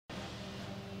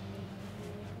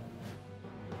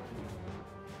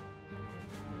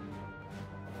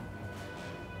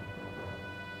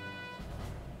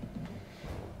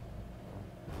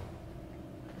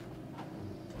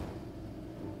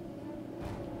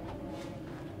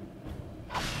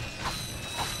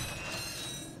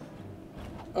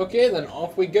Okay, then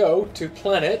off we go to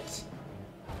planet.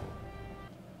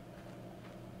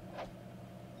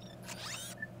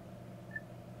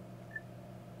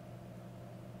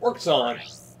 Orxon.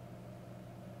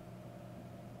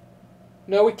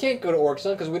 No, we can't go to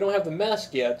Orxon because we don't have the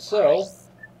mask yet, so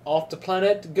off to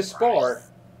planet Gaspar.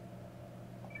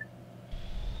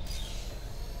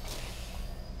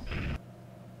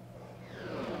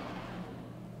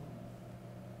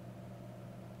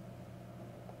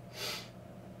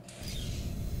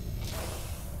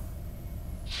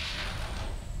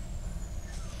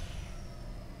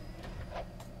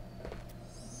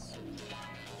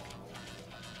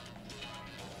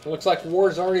 Looks like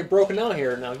war's already broken out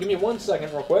here. Now, give me 1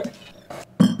 second real quick.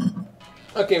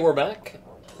 Okay, we're back.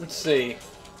 Let's see.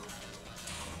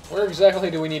 Where exactly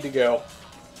do we need to go?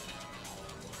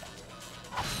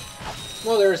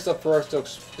 Well, there is stuff for us to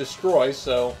destroy,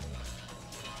 so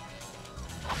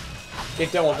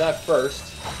get done with that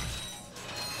first.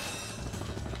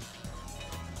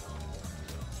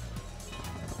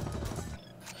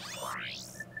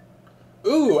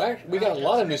 Ooh, actually, we got a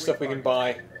lot of new stuff we can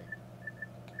buy.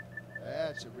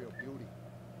 That's a real beauty.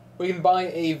 We can buy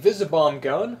a Visibomb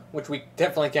gun, which we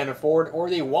definitely can't afford, or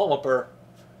the Walloper,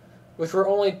 which we're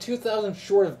only 2,000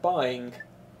 short of buying.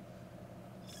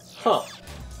 Huh.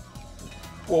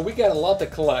 Well, we got a lot to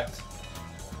collect.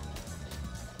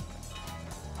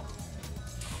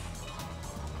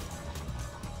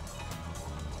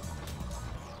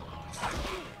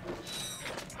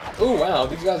 Ooh, wow,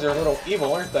 these guys are a little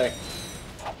evil, aren't they?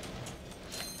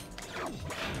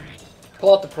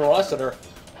 Pull out the Parasitor.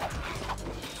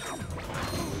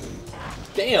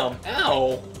 Damn,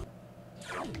 ow!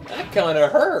 That kinda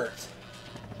hurt!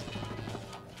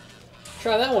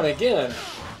 Try that one again.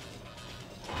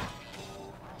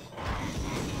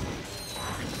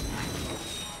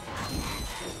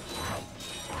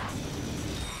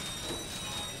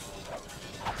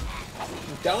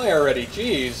 Die already,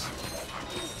 jeez.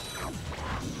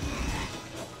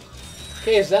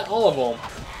 Okay, is that all of them?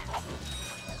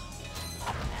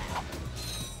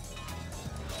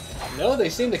 No, they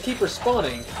seem to keep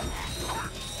respawning.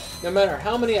 No matter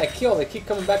how many I kill, they keep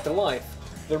coming back to life.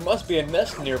 There must be a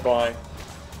nest nearby.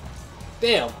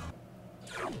 Damn.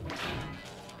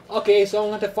 Okay, so I'm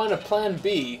going to have to find a plan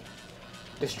B.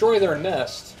 Destroy their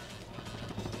nest.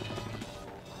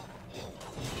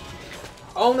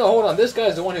 Oh no, hold on. This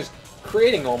guy's the one who's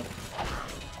creating them.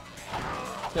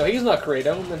 No, he's not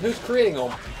creating them. Then who's creating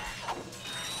them?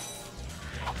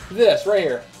 This, right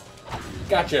here.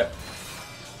 Gotcha.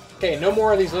 Okay, no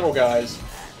more of these little guys.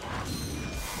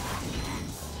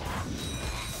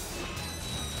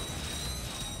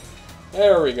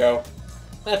 There we go.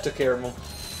 That took care of them.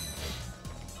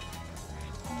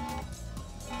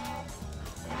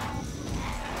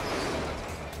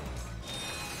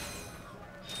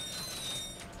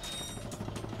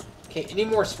 Okay, any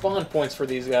more spawn points for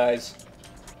these guys?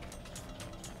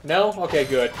 No? Okay,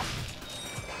 good.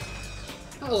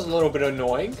 That was a little bit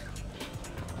annoying.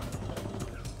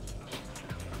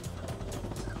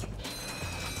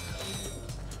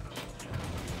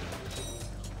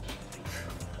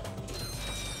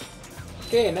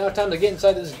 Okay, now time to get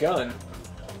inside this gun.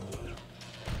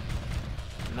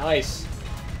 Nice.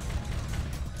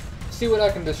 See what I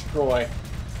can destroy.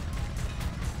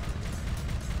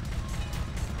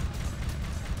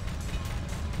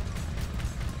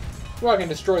 Well, I can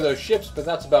destroy those ships, but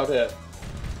that's about it.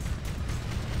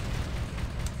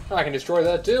 I can destroy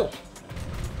that too.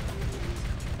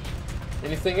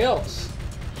 Anything else?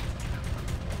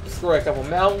 Destroy a couple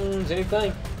mountains,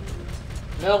 anything?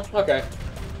 No? Okay.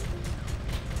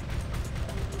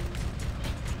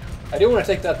 I do want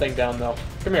to take that thing down, though.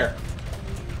 Come here.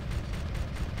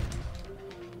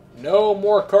 No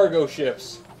more cargo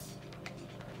ships.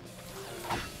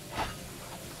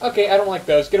 Okay, I don't like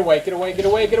those. Get away, get away, get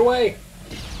away, get away!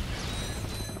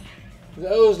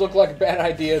 Those look like bad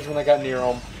ideas when I got near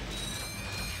them.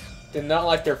 Did not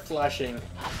like their flashing.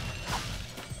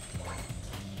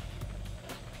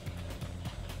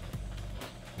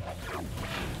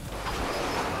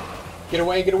 Get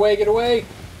away, get away, get away!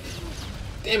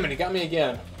 Damn it, he got me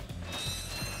again.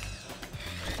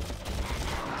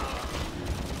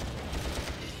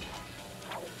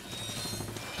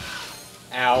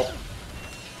 Ow.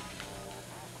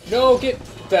 No, get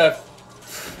the...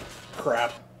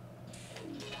 crap.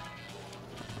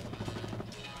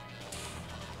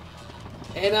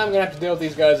 And I'm gonna have to deal with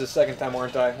these guys a second time,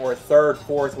 aren't I? Or a third,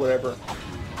 fourth, whatever.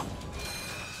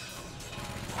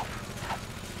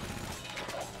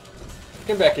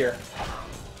 Come back here.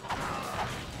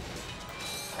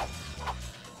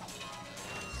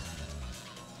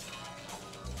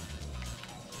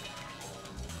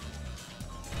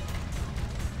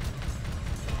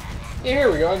 Yeah,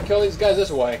 here we go. I can kill these guys this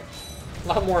way. A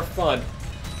lot more fun.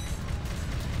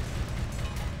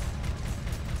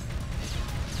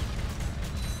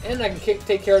 And I can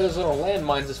take care of those little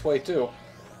landmines this way, too.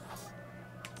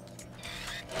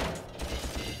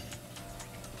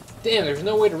 Damn, there's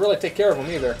no way to really take care of them,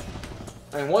 either.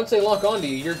 I mean, once they lock onto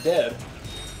you, you're dead.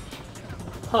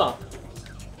 Huh.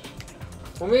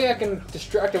 Well, maybe I can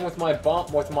distract them with my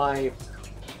bomb, with my...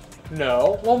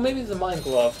 No. Well, maybe the mine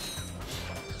glove.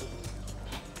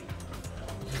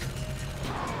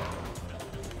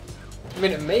 I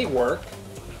mean, it may work.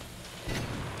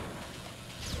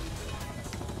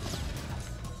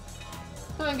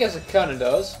 I guess it kinda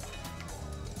does.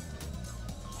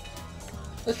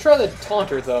 Let's try the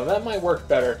taunter, though. That might work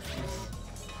better.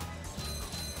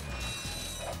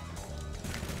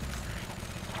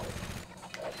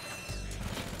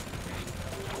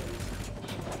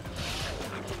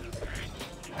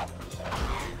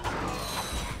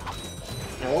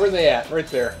 Now, where are they at? Right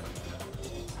there.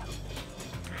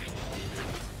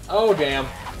 Oh, damn.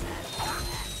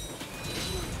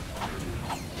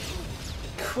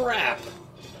 Crap!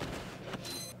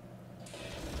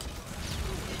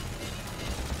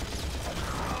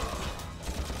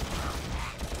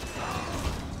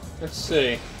 Let's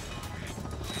see.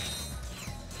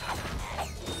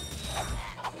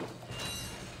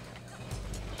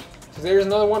 So there's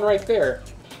another one right there.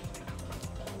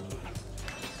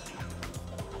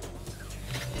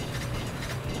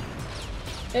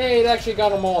 Hey, it actually got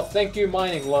them all. Thank you,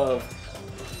 mining glove.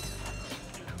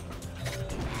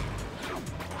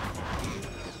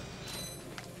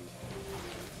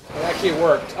 It actually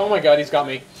worked. Oh my god, he's got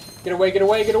me. Get away, get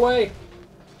away, get away!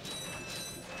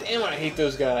 Damn, I hate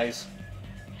those guys.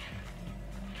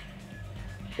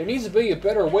 There needs to be a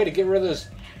better way to get rid of those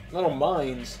little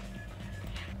mines.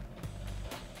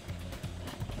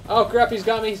 Oh crap, he's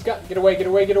got me, he's got... Get away, get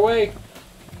away, get away!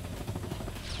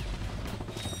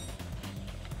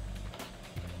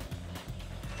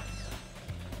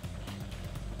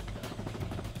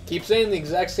 Keep saying the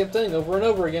exact same thing over and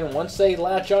over again. Once they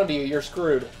latch onto you, you're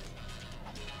screwed.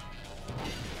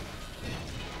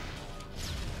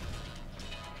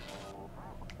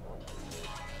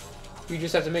 You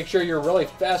just have to make sure you're really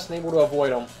fast and able to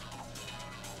avoid them.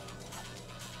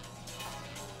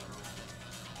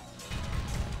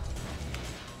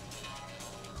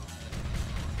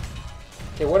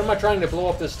 Okay, what am I trying to blow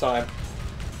up this time?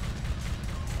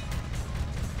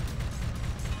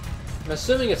 I'm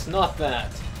assuming it's not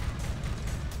that.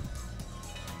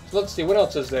 So let's see, what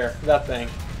else is there? That thing.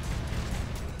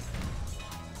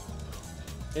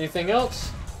 Anything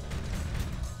else?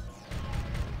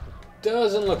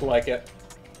 Doesn't look like it.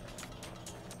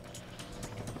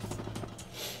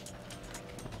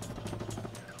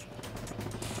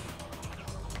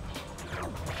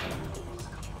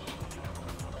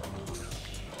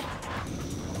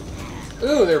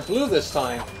 Ooh, they're blue this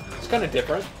time. It's kind of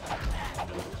different.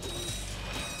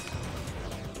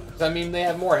 Does that mean they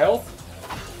have more health?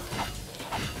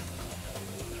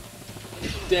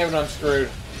 Damn it, I'm screwed.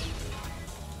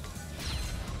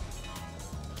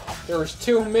 There was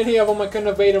too many of them, I couldn't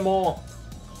evade them all.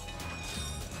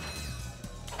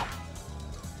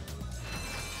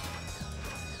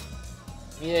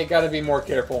 Yeah, gotta be more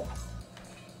careful.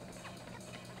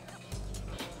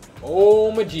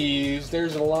 Oh my jeez,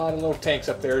 there's a lot of little tanks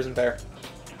up there, isn't there?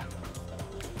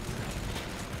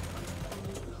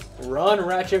 Run,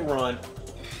 Ratchet, run.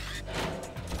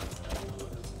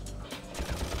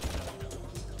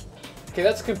 Okay,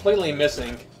 that's completely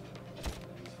missing.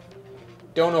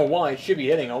 Don't know why, it should be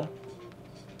hitting them.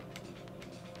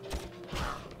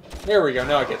 There we go,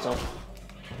 now it gets them.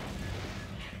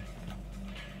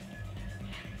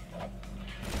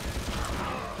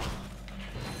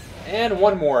 And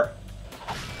one more.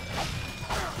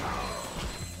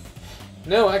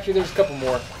 No, actually there's a couple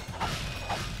more.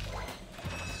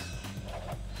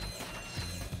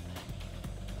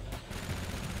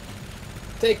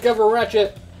 Take cover,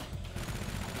 Ratchet!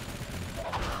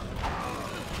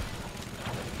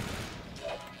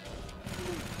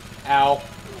 Ow.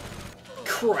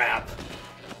 Crap.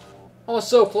 I was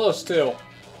so close, too.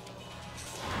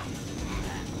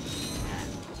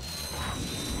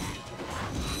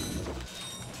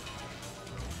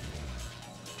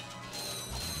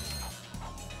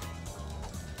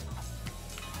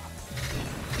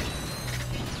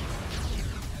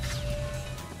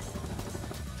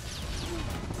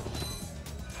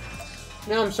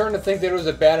 Now I'm starting to think that it was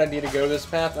a bad idea to go this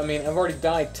path. I mean, I've already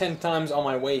died 10 times on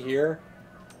my way here.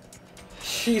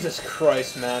 Jesus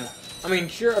Christ, man. I mean,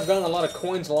 sure, I've gotten a lot of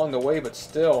coins along the way, but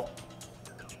still.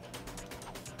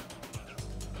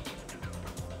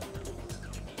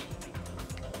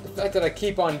 fact that I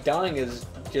keep on dying is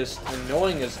just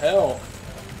annoying as hell.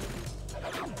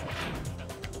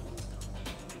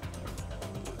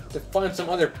 To find some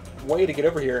other way to get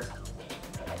over here.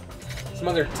 Some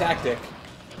other tactic.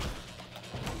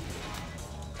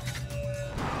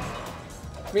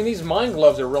 I mean, these mine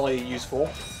gloves are really useful.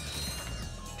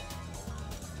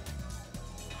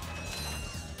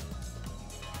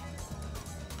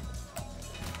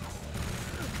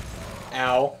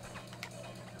 Ow.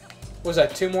 Was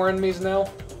that 2 more enemies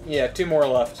now? Yeah, 2 more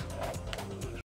left.